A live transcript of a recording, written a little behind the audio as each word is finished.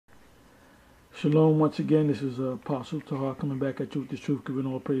Shalom once again. This is Apostle Tahar coming back at you with the truth, giving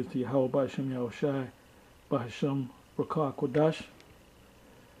all praise to Yahweh B'Hashem Yahushai B'Hashem Rakah Kodash.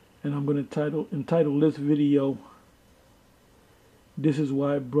 And I'm going to entitle this video, "This is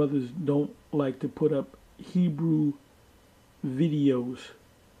why brothers don't like to put up Hebrew videos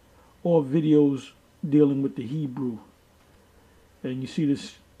or videos dealing with the Hebrew." And you see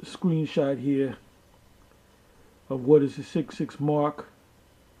this screenshot here of what is the 666 mark.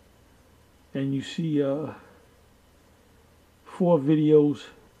 And you see 4 videos,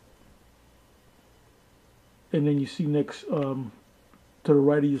 and then you see next to the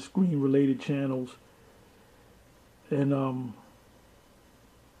right of your screen related channels. And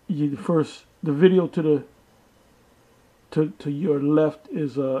the video to your left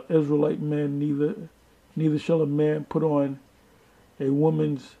is Israelite man, neither shall a man put on a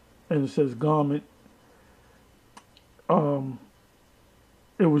woman's, and it says garment.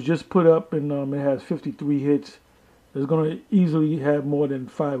 It was just put up, and it has 53 hits. It's going to easily have more than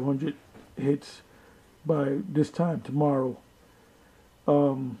 500 hits by this time tomorrow.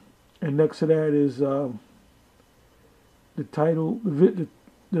 And next to that is the title, the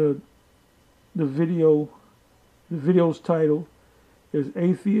video's title is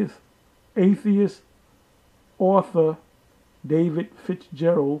Atheist Author David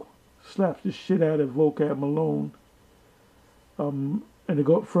Fitzgerald slaps the shit out of Vocab Malone. And it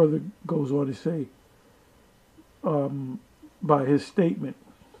further goes on to say, by his statement.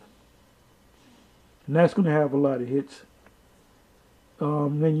 And that's going to have a lot of hits.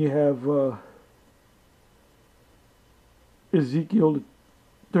 Then you have Ezekiel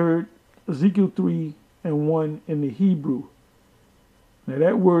 3:1 in the Hebrew. Now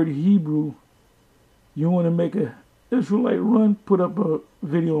that word Hebrew, you want to make an Israelite run, put up a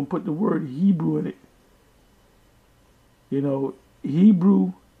video and put the word Hebrew in it. You know,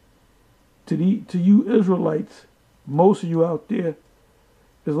 Hebrew, to you Israelites, most of you out there,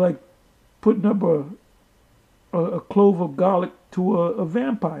 is like putting up a clove of garlic to a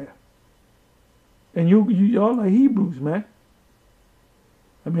vampire. And y'all are Hebrews, man.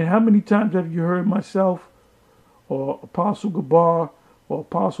 I mean, how many times have you heard myself, or Apostle Gabar, or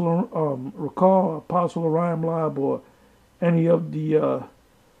Apostle Rakah, or Apostle Orion Lab, or any of the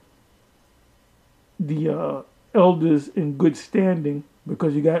elders in good standing,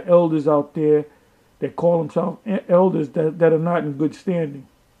 because you got elders out there that call themselves elders that are not in good standing.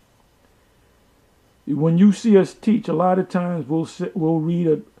 When you see us teach, a lot of times we'll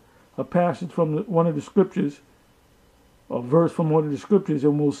read a passage from one of the scriptures, a verse from one of the scriptures,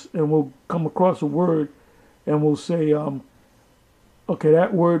 and we'll come across a word, and we'll say, okay,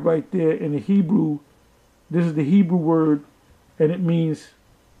 that word right there in the Hebrew, this is the Hebrew word, and it means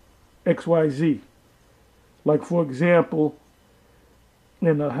XYZ. Like, for example,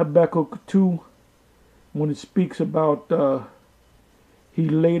 in Habakkuk 2, when it speaks about he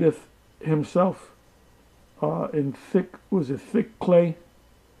ladeth himself in thick clay.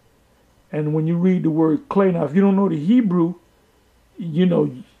 And when you read the word clay, now if you don't know the Hebrew, you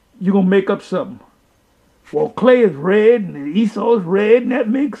know, you're going to make up something. Well, clay is red and Esau is red, and that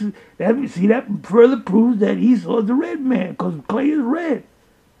further proves that Esau is the red man, because clay is red.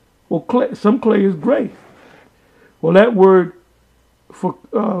 Well, some clay is gray. Well, that word for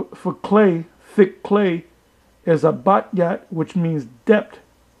clay, thick clay, is a batyat, which means depth.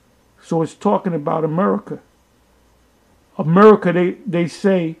 So it's talking about America. America, they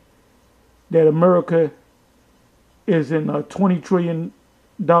say that America is in $20 trillion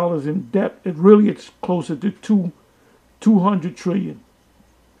in debt. It's closer to 200 trillion.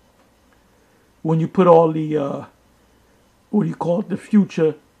 When you put all the what do you call it, the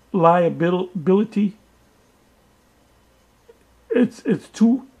future liability, it's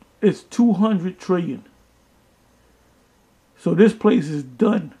 200 trillion. So this place is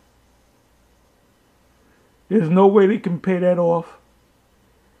done. There's no way they can pay that off.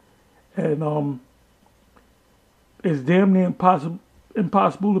 And it's damn near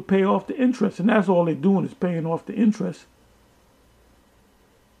impossible to pay off the interest. And that's all they're doing, is paying off the interest.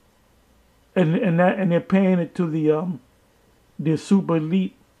 And they're paying it to the super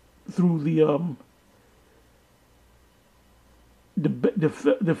elite through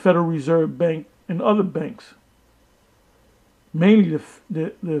the Federal Reserve Bank and other banks. Mainly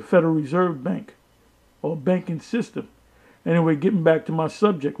the Federal Reserve Bank, or banking system. Anyway, getting back to my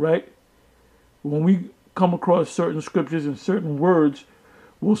subject, right? When we come across certain scriptures and certain words,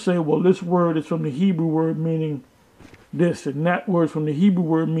 we'll say, well, this word is from the Hebrew word meaning this, and that word from the Hebrew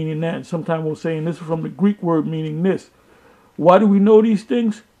word meaning that. And sometimes we'll say, and this is from the Greek word meaning this. Why do we know these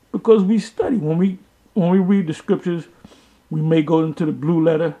things? Because we study. When we read the scriptures, we may go into the blue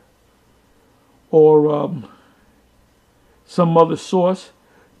letter, or some other source,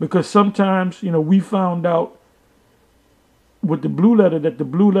 because sometimes, you know, we found out with the blue letter that the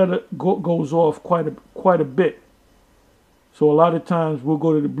blue letter goes off quite a bit. So a lot of times we'll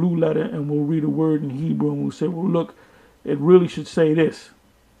go to the blue letter and we'll read a word in Hebrew and we'll say, well, look, it really should say this.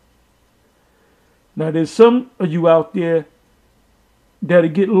 Now, there's some of you out there that'll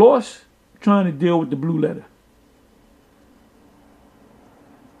get lost trying to deal with the blue letter.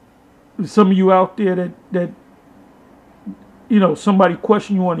 There's some of you out there that you know, somebody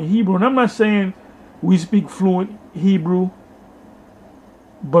question you on the Hebrew. And I'm not saying we speak fluent Hebrew,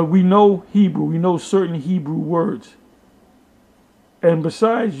 but we know Hebrew. We know certain Hebrew words. And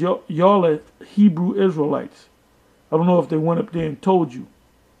besides, y'all are Hebrew Israelites. I don't know if they went up there and told you.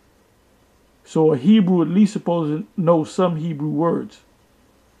 So a Hebrew at least supposed to know some Hebrew words.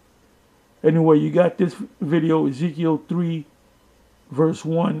 Anyway, you got this video, Ezekiel 3, verse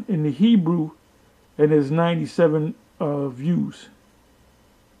 1, in the Hebrew, and there's 97 views.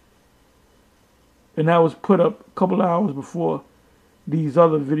 And that was put up a couple of hours before these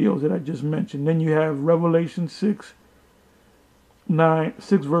other videos that I just mentioned. Then you have Revelation 6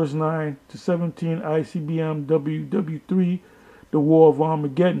 verse 9 to 17, ICBM WW3, the War of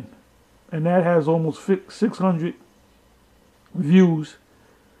Armageddon. And that has almost 600 views.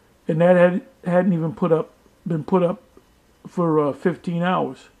 And that hadn't even been put up for 15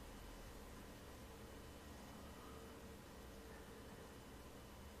 hours.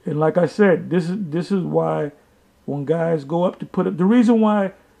 And like I said, this is why when guys go up to put up, the reason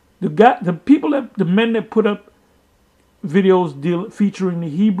why the men that put up videos featuring the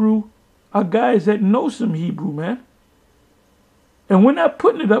Hebrew are guys that know some Hebrew, man. And we're not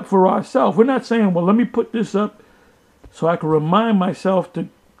putting it up for ourselves. We're not saying, well, let me put this up so I can remind myself to.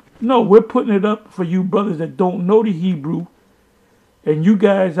 No, we're putting it up for you brothers that don't know the Hebrew, and you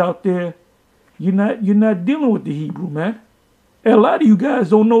guys out there, you're not dealing with the Hebrew, man. And a lot of you guys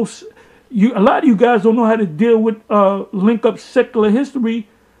don't know. A lot of you guys don't know how to deal with link up secular history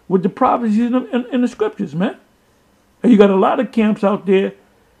with the prophecies in the scriptures, man. And you got a lot of camps out there.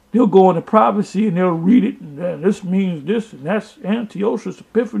 They'll go into prophecy and they'll read it. And this means this, and that's Antiochus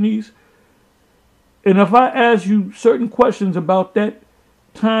Epiphanes. And if I ask you certain questions about that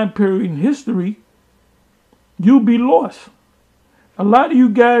time period in history, you'll be lost. A lot of you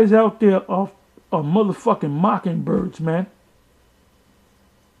guys out there are motherfucking mockingbirds, man.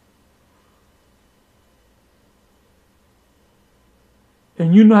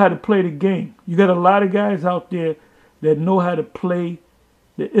 And you know how to play the game. You got a lot of guys out there that know how to play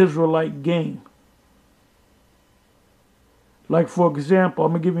the Israelite game. Like, for example,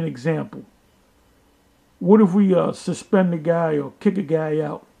 I'm going to give you an example. What if we suspend a guy or kick a guy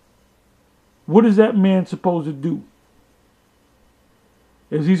out? What is that man supposed to do?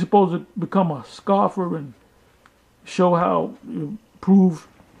 Is he supposed to become a scoffer and show how, prove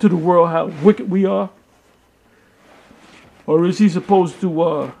to the world how wicked we are? Or is he supposed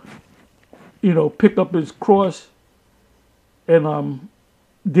to, pick up his cross and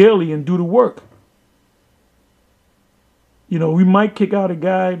daily and do the work? You know, we might kick out a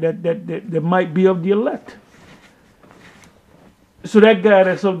guy that might be of the elect. So that guy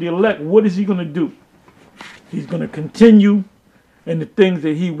that's of the elect, what is he going to do? He's going to continue in the things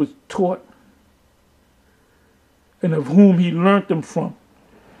that he was taught and of whom he learned them from.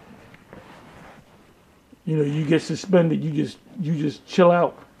 You know, you get suspended, you just chill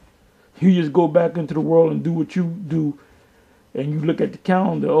out. You just go back into the world and do what you do. And you look at the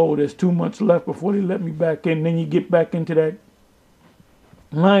calendar, oh, there's 2 months left before they let me back in. Then you get back into that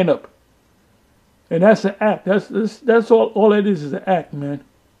lineup. And that's an act. That's all it is an act, man.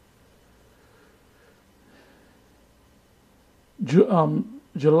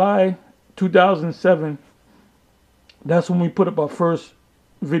 July 2007, that's when we put up our first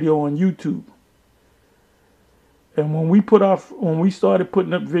video on YouTube. And when we started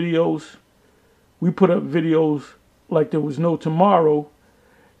putting up videos, we put up videos like there was no tomorrow,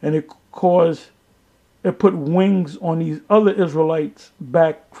 and it put wings on these other Israelites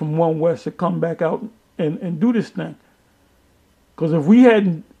back from One West to come back out and do this thing. Because if we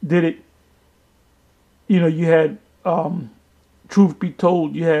hadn't did it, you had Truth Be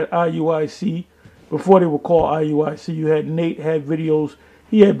Told, you had IUIC, before they were called IUIC, you had Nate had videos,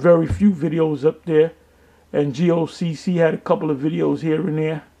 he had very few videos up there, and GOCC had a couple of videos here and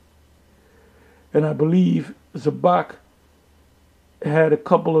there. And I believe Zabak had a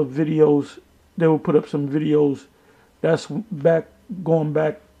couple of videos. They would put up some videos. That's going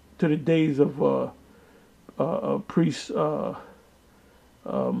back to the days of Priest Bun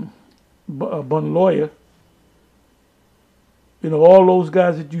Lawyer. You know, all those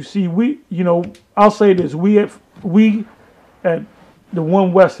guys that you see, I'll say this, we at the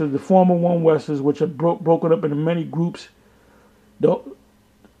One Westers, the former One Westers, which are broken up into many groups, the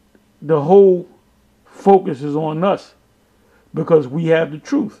whole focus is on us because we have the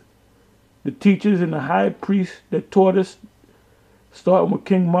truth. The teachers and the high priests that taught us, starting with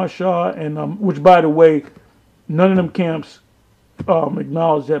King Marshall, and which, by the way, none of them camps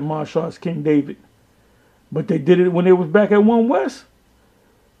acknowledge that Marshall is King David. But they did it when they was back at One West.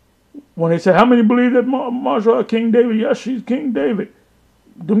 When they said, how many believe that Marshall is King David? Yes, she's King David.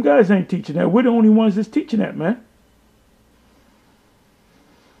 Them guys ain't teaching that. We're the only ones that's teaching that, man.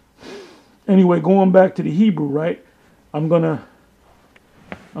 Anyway, going back to the Hebrew, right? I'm gonna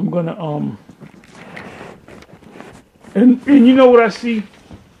and you know what I see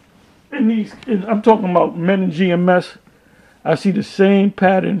in these, I'm talking about men in GMS, I see the same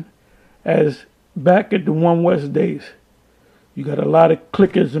pattern as back at the One West days. You got a lot of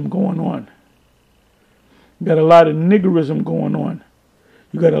clickism going on. You got a lot of niggerism going on.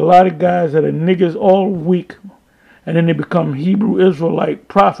 You got a lot of guys that are niggers all week, and then they become Hebrew Israelite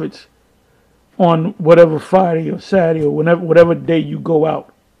prophets on whatever Friday or Saturday or whatever day you go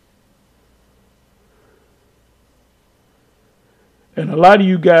out. And a lot of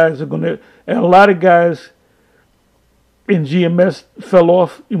you guys and a lot of guys in GMS fell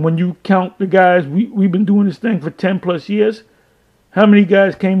off. And when you count the guys, we've been doing this thing for 10 plus years. How many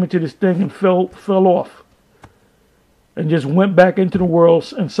guys came into this thing and fell off and just went back into the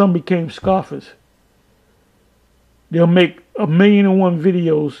world, and some became scoffers? They'll make 1,000,001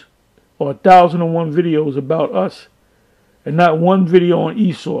 videos or 1,001 videos about us, and not one video on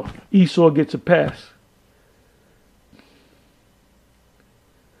Esau. Esau gets a pass.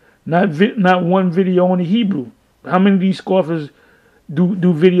 Not one video on the Hebrew. How many of these scoffers do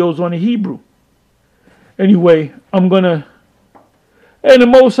videos on the Hebrew? Anyway, and the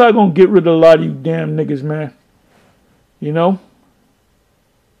Most High gonna get rid of a lot of you damn niggas, man. You know?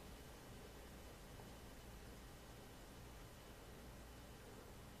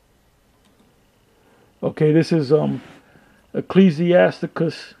 Okay, this is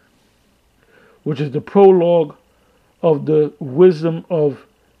Ecclesiasticus, which is the prologue of the wisdom of,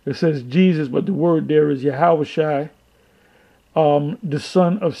 it says Jesus, but the word there is Yahushai, the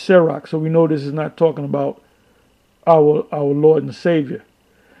son of Sirach. So we know this is not talking about our Lord and Savior.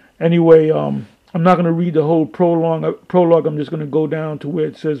 Anyway, I'm not going to read the whole prologue. I'm just going to go down to where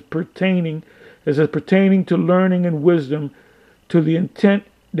it says pertaining to learning and wisdom, to the intent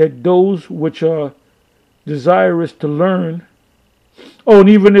that those which are desirous to learn. Oh, and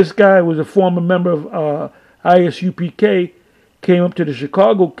even this guy was a former member of ISUPK, came up to the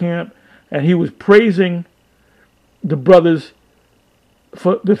Chicago camp, and he was praising the brothers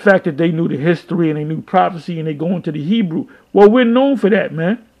for the fact that they knew the history and they knew prophecy and they go into the Hebrew. Well, we're known for that,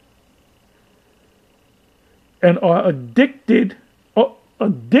 man. And are addicted to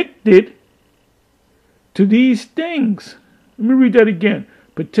these things. Let me read that again.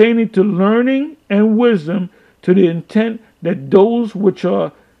 Pertaining to learning and wisdom, to the intent that those which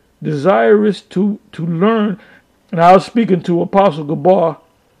are desirous to learn. And I was speaking to Apostle Gabar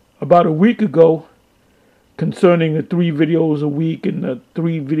about a week ago concerning the 3 videos a week and the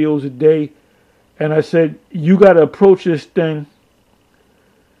 3 videos a day. And I said, you got to approach this thing.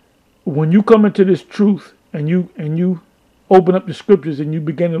 When you come into this truth and you open up the scriptures and you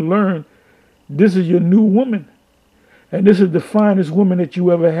begin to learn, this is your new woman. And this is the finest woman that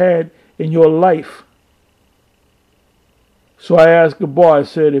you ever had in your life. So I asked Gabar, I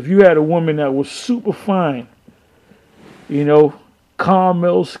said, if you had a woman that was super fine, you know,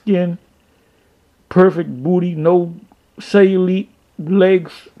 caramel skin, perfect booty, no cellulite,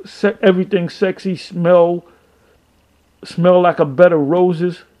 legs, everything sexy, smell like a bed of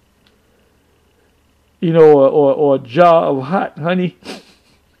roses, you know, or a jar of hot honey.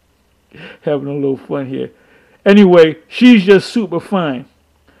 Having a little fun here. Anyway, she's just super fine.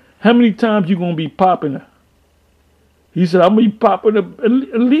 How many times you going to be popping her? He said, I'm going to be popping her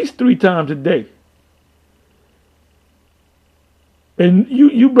at least 3 times a day. And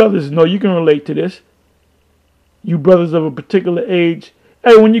you brothers know, you can relate to this. You brothers of a particular age.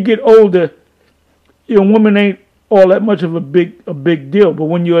 Hey, when you get older, you know, women ain't all that much of a big deal. But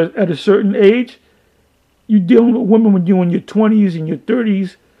when you're at a certain age, you dealing with women when you're in your 20s and your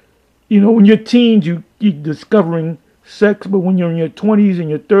 30s. You know, when you're teens, you're discovering sex. But when you're in your 20s and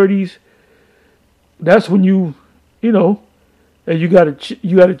your 30s, that's when you know, and you got a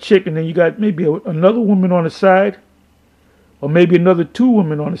chick, and then you got maybe another woman on the side. Or maybe another 2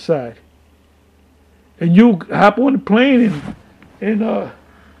 women on the side. And you hop on the plane and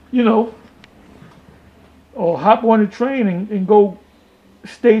you know, or hop on a train and go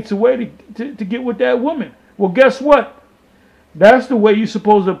states away to get with that woman. Well, guess what? That's the way you're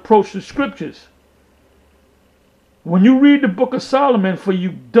supposed to approach the scriptures. When you read the book of Solomon, for you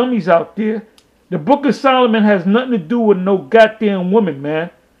dummies out there, the book of Solomon has nothing to do with no goddamn woman,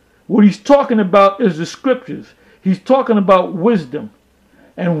 man. What he's talking about is the scriptures. He's talking about wisdom.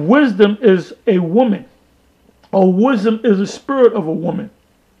 And wisdom is a woman. Or wisdom is the spirit of a woman.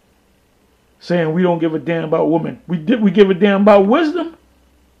 Saying we don't give a damn about women. We give a damn about wisdom,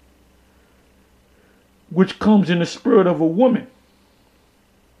 which comes in the spirit of a woman.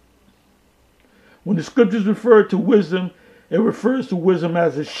 When the scriptures refer to wisdom, it refers to wisdom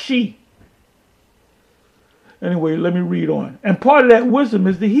as a she. Anyway, let me read on. And part of that wisdom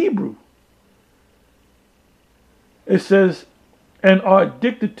is the Hebrew. It says, and are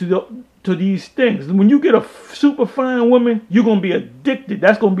addicted to these things. And when you get a super fine woman, you're going to be addicted.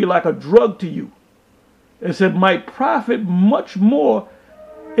 That's going to be like a drug to you. It said, might profit much more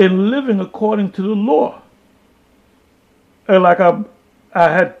in living according to the law. And like I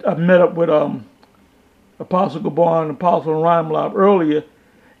met up with Apostle Gabar and Apostle Rhymelab earlier,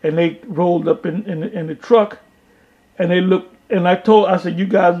 and they rolled up in the truck, and they looked, and I said, you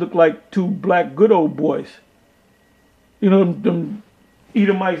guys look like two black good old boys. You know, them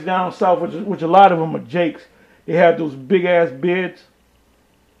Edomites down south, which a lot of them are Jakes. They have those big ass beards.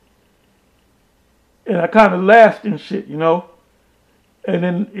 And I kind of laughed and shit, you know. And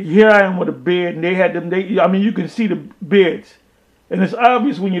then here I am with a beard, and they had them. I mean, you can see the beards, and it's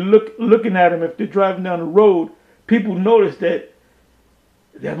obvious when you're looking at them. If they're driving down the road, people notice that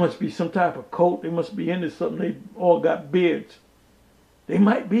there must be some type of cult. They must be into something. They all got beards. They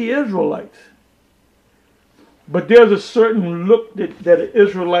might be Israelites. But there's a certain look that an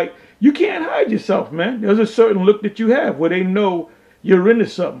Israelite, you can't hide yourself, man. There's a certain look that you have where they know you're into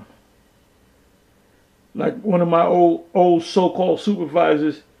something. Like one of my old so-called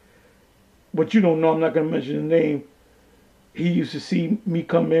supervisors, but you don't know, I'm not going to mention the name. He used to see me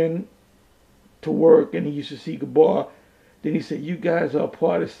come in to work, and he used to see Gabar. Then he said, you guys are a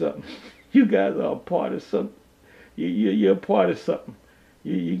part of something. You guys are a part of something. You're a part of something.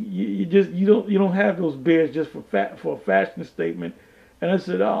 You don't have those beards just for a fashion statement. And I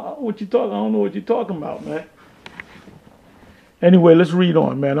said, oh, what you talking? I don't know what you're talking about, man. Anyway, let's read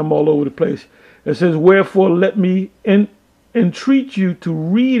on, man. I'm all over the place. It says, wherefore let me entreat you to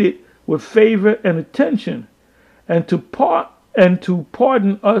read it with favor and attention, and to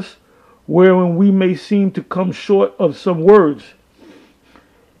pardon us wherein we may seem to come short of some words.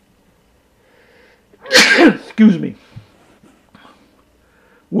 Excuse me.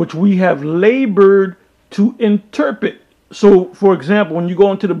 Which we have labored to interpret. So, for example, when you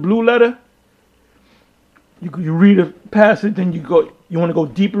go into the blue letter, you read a passage, then you want to go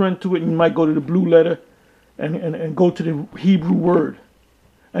deeper into it, and you might go to the blue letter and go to the Hebrew word.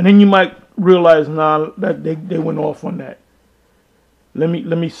 And then you might realize, nah, that they went off on that. Let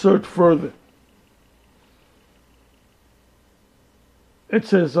me search further. It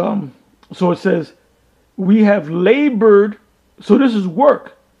says, so it says, we have labored, so this is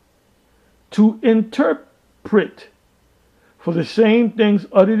work, to interpret for the same things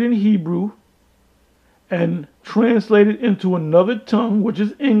uttered in Hebrew and translated into another tongue, which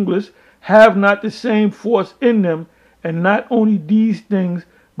is English, have not the same force in them, and not only these things,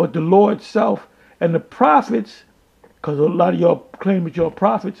 but the Lord itself and the prophets, because a lot of y'all claim that you're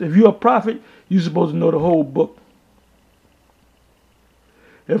prophets. If you're a prophet, you're supposed to know the whole book.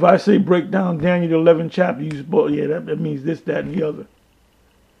 If I say break down Daniel 11th chapter, you're supposed, yeah, that means this, that, and the other.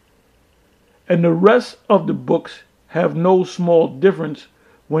 And the rest of the books have no small difference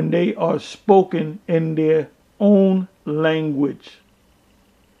when they are spoken in their own language.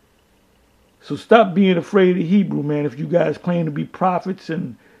 So stop being afraid of Hebrew, man. If you guys claim to be prophets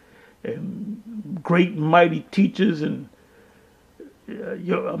and great and mighty teachers and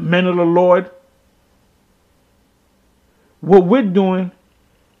you're men of the Lord, what we're doing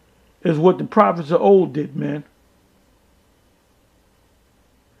is what the prophets of old did, man.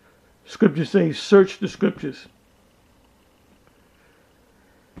 Scripture says, search the scriptures.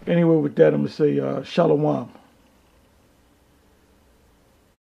 Anyway, with that, I'm going to say shalom.